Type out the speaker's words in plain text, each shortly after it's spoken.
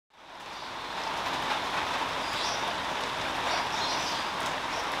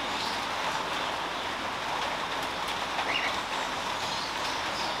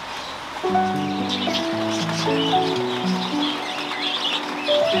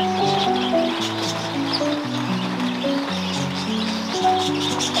Hi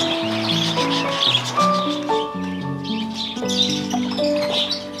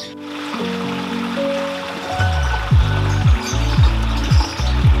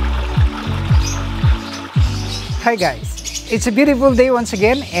guys, it's a beautiful day once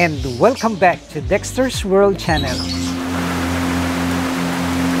again and welcome back to Dexter's World channel.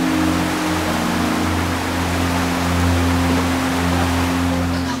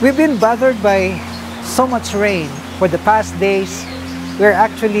 We've been bothered by so much rain for the past days. We're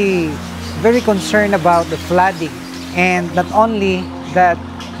actually very concerned about the flooding, and not only that,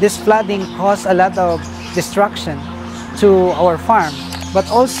 this flooding caused a lot of destruction to our farm, but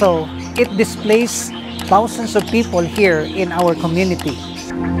also it displaced thousands of people here in our community.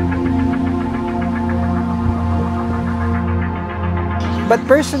 But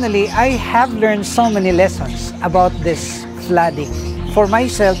personally, I have learned so many lessons about this flooding. For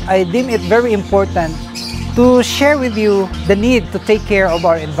myself, I deem it very important to share with you the need to take care of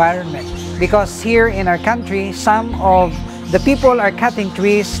our environment. Because here in our country, some of the people are cutting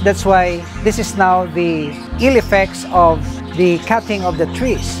trees. That's why this is now the ill effects of the cutting of the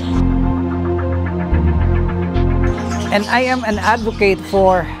trees. And I am an advocate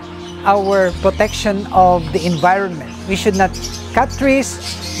for our protection of the environment. We should not cut trees,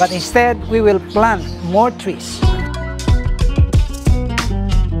 but instead we will plant more trees.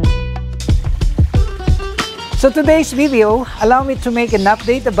 So today's video, allow me to make an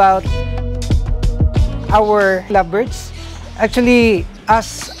update about our lovebirds. Actually,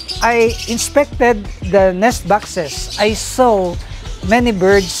 as I inspected the nest boxes, I saw many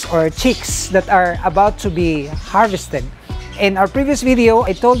birds or chicks that are about to be harvested. In our previous video,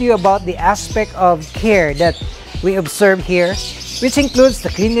 I told you about the aspect of care that we observe here, which includes the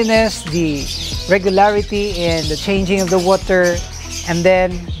cleanliness, the regularity in the changing of the water, and then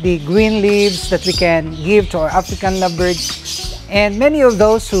the green leaves that we can give to our African lovebirds. And many of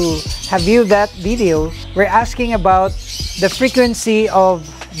those who have viewed that video were asking about the frequency of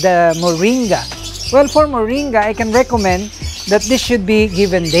the moringa. Well, for moringa, I can recommend that this should be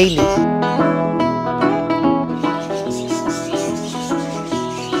given daily.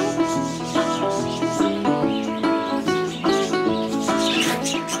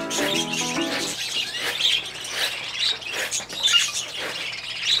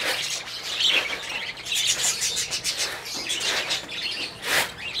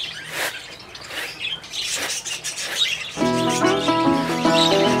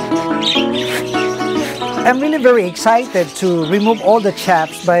 I'm really very excited to remove all the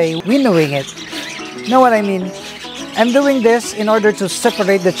chaps by winnowing it. Know what I mean? I'm doing this in order to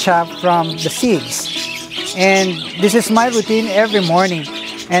separate the chaff from the seeds. And this is my routine every morning.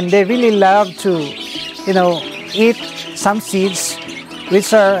 And they really love to, eat some seeds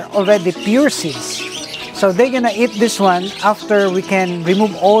which are already pure seeds. So they're gonna eat this one after we can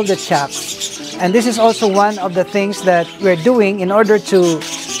remove all the chaps. And this is also one of the things that we're doing in order to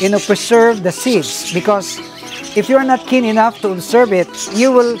preserve the seeds, because if you're not keen enough to observe it,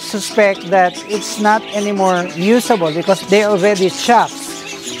 you will suspect that it's not anymore usable because they're already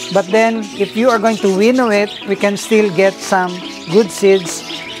chaffs. But then if you are going to winnow it, we can still get some good seeds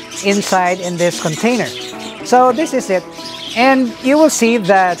inside in this container. So this is it. And you will see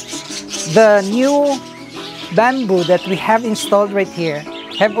that the new bamboo that we have installed right here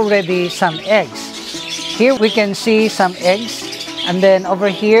have already some eggs. Here we can see some eggs. And then over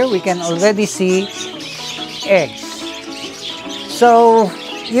here, we can already see eggs. So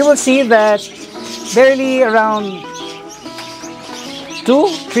you will see that barely around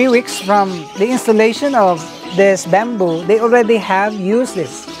 2-3 weeks from the installation of this bamboo, they already have used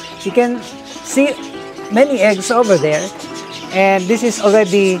this. You can see many eggs over there. And this is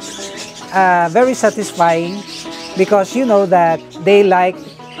already very satisfying because you know that they like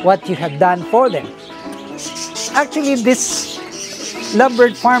what you have done for them. Actually, this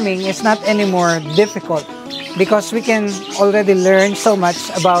lovebird farming is not anymore difficult because we can already learn so much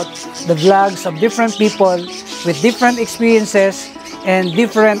about the vlogs of different people with different experiences and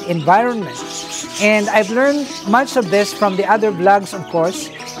different environments. And I've learned much of this from the other vlogs, of course,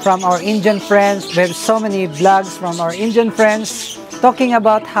 from our Indian friends. We have so many vlogs from our Indian friends talking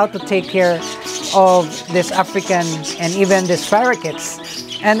about how to take care of this African and even these parakeets.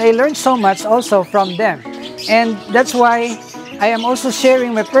 And I learned so much also from them. And that's why I am also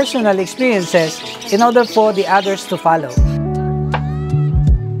sharing my personal experiences in order for the others to follow.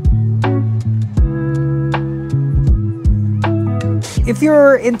 If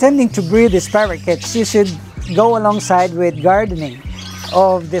you're intending to breed these parakeets, you should go alongside with gardening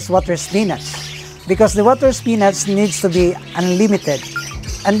of this water spinach, because the water spinach needs to be unlimited.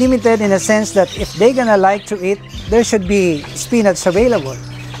 unlimited in a sense that if they're gonna like to eat, there should be spinach available.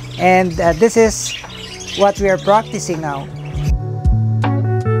 And this is what we are practicing now.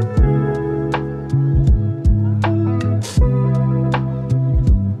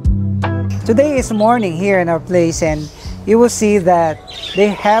 Today is morning here in our place, and you will see that they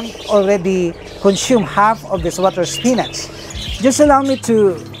have already consumed half of this water spinach. Just allow me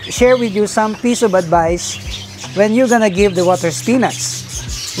to share with you some piece of advice when you're gonna give the water spinach.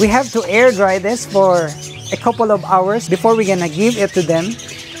 We have to air dry this for a couple of hours before we're gonna give it to them,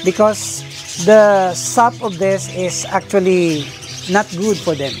 because the sap of this is actually not good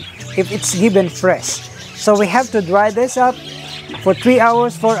for them if it's given fresh. So we have to dry this up for 3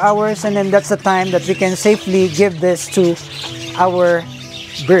 hours, 4 hours, and then that's the time that we can safely give this to our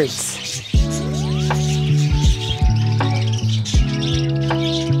birds.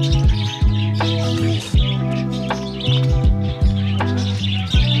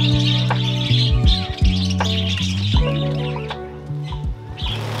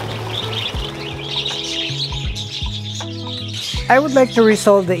 I would like to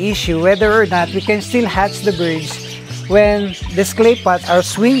resolve the issue whether or not we can still hatch the birds when this clay pot are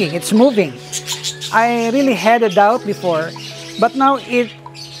swinging, it's moving. I really had a doubt before, but now it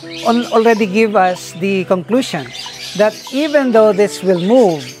already give us the conclusion that even though this will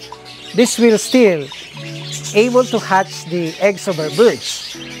move, this will still able to hatch the eggs of our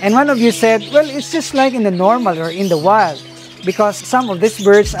birds. And one of you said, well, it's just like in the normal or in the wild, because some of these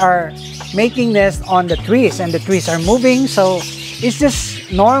birds are making nests on the trees and the trees are moving, so it's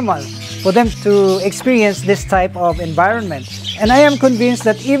just normal for them to experience this type of environment. And I am convinced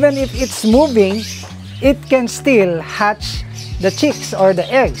that even if it's moving, it can still hatch the chicks or the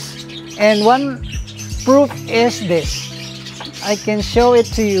eggs. And one proof is this. I can show it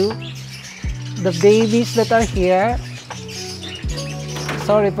to you. The babies that are here.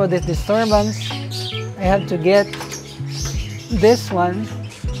 Sorry for this disturbance. I have to get this one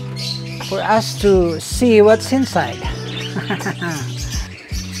for us to see what's inside.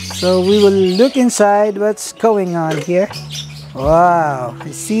 So we will look inside what's going on here. Wow,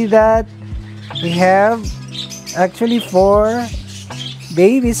 you see that? We have actually 4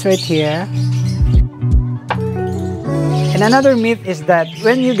 babies right here. And another myth is that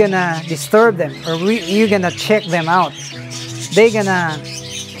when you're gonna disturb them or you're gonna check them out, they're gonna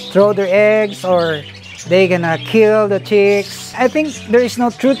throw their eggs or they're gonna kill the chicks. I think there is no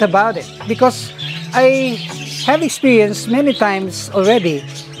truth about it, because I have experienced many times already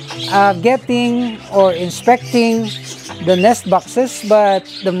getting or inspecting the nest boxes, but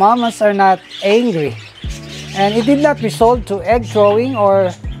the mamas are not angry. And it did not result to egg throwing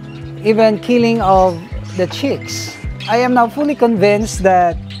or even killing of the chicks. I am now fully convinced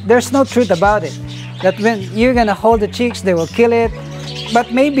that there's no truth about it, that when you're gonna hold the chicks, they will kill it.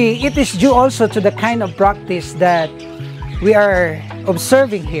 But maybe it is due also to the kind of practice that we are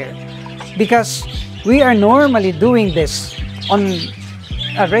observing here, because we are normally doing this on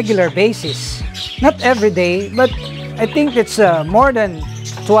a regular basis. Not every day, but I think it's more than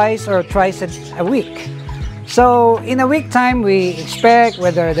twice or thrice a week. So in a week time, we expect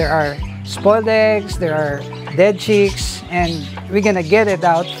whether there are spoiled eggs, there are dead chicks, and we're gonna get it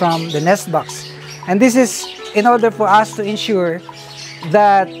out from the nest box. And this is in order for us to ensure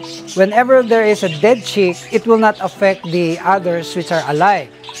that whenever there is a dead chick, it will not affect the others which are alive.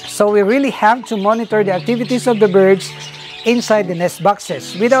 So we really have to monitor the activities of the birds inside the nest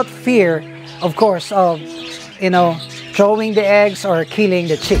boxes without fear, of course, of throwing the eggs or killing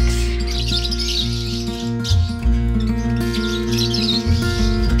the chicks.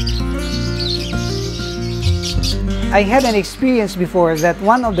 I had an experience before that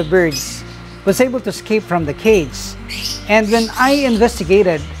one of the birds was able to escape from the cage. And when I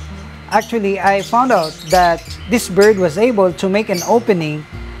investigated, actually I found out that this bird was able to make an opening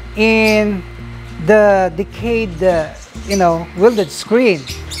in the decayed, wilted screen.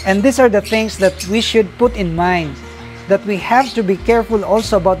 And these are the things that we should put in mind, that we have to be careful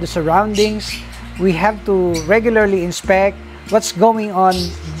also about the surroundings. We have to regularly inspect what's going on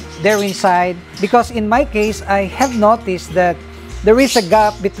there inside, because in my case, I have noticed that there is a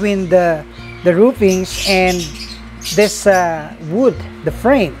gap between the roofings and this wood, the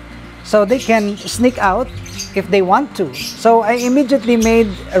frame, so they can sneak out if they want to. So I immediately made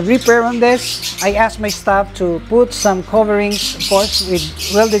a repair on this. I asked my staff to put some coverings, of course, with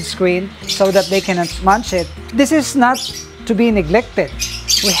welded screen so that they cannot munch it. This is not to be neglected.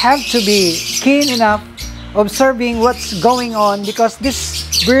 We have to be keen enough observing what's going on, because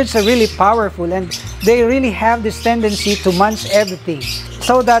these birds are really powerful and they really have this tendency to munch everything.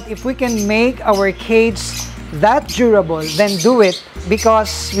 So that if we can make our cage that durable, then do it,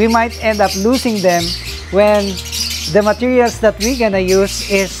 because we might end up losing them when the materials that we're gonna use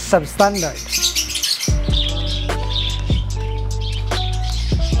is substandard.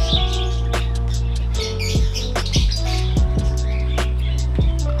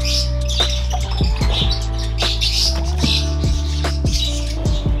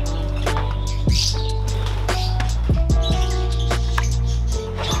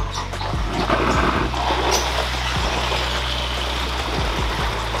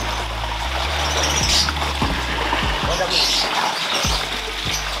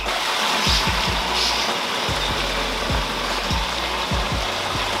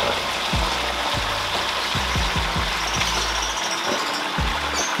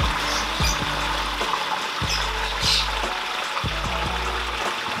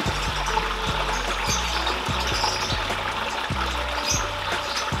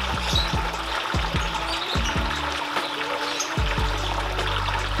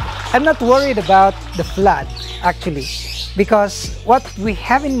 I'm not worried about the flood, actually, because what we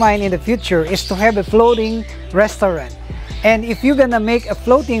have in mind in the future is to have a floating restaurant. And if you're gonna make a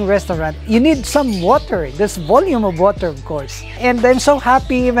floating restaurant, you need some water, this volume of water, of course. And I'm so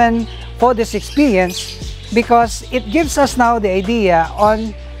happy even for this experience, because it gives us now the idea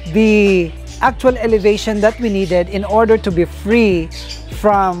on the actual elevation that we needed in order to be free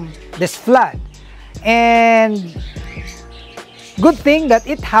from this flood. And good thing that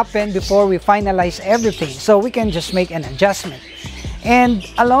it happened before we finalize everything, so we can just make an adjustment. And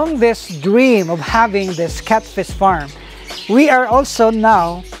along this dream of having this catfish farm, we are also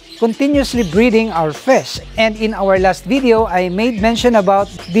now continuously breeding our fish. And in our last video, I made mention about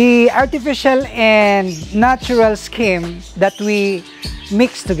the artificial and natural scheme that we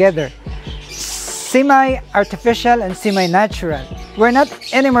mix together. Semi-artificial and semi-natural. We're not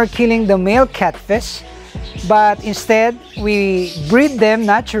anymore killing the male catfish, but instead we breed them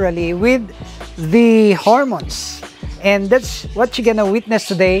naturally with the hormones. And that's what you're gonna witness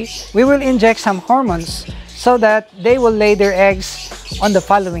today. We will inject some hormones so that they will lay their eggs on the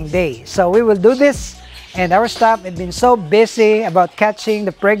following day. So we will do this, and our staff has been so busy about catching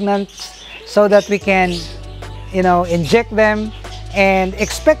the pregnant so that we can, inject them and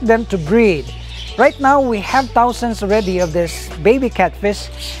expect them to breed. Right now we have thousands already of this baby catfish,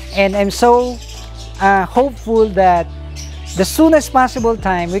 and I'm so hopeful that the soonest possible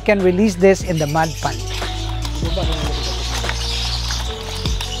time we can release this in the mud pond.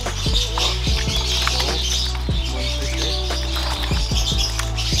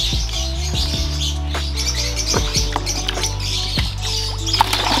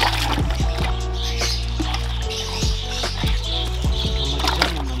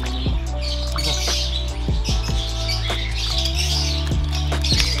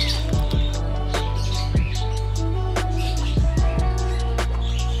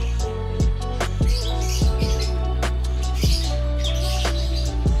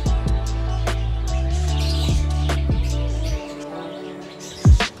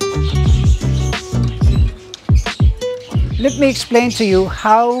 Let me explain to you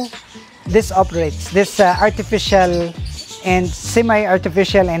how this operates, this artificial and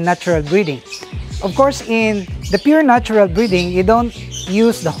semi-artificial and natural breeding. Of course, in the pure natural breeding, you don't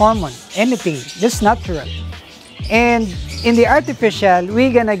use the hormone, anything, just natural. And in the artificial,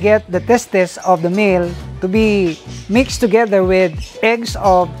 we're gonna get the testes of the male to be mixed together with eggs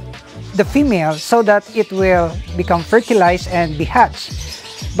of the female so that it will become fertilized and be hatched.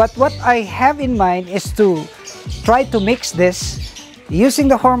 But what I have in mind is to try to mix this using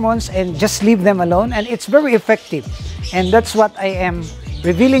the hormones and just leave them alone, and it's very effective. And that's what I am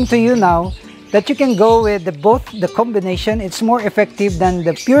revealing to you now, that you can go with both the combination. It's more effective than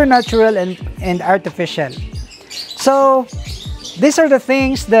the pure natural and artificial. So these are the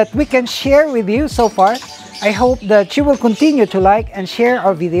things that we can share with you so far. I hope that you will continue to like and share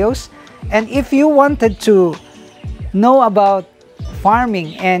our videos. And if you wanted to know about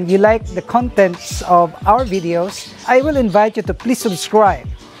farming and you like the contents of our videos, I will invite you to please subscribe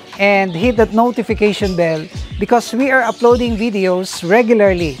and hit that notification bell, because we are uploading videos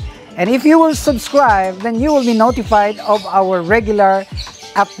regularly. And if you will subscribe, then you will be notified of our regular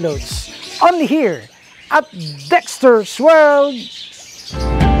uploads. Only here at Dexter's World.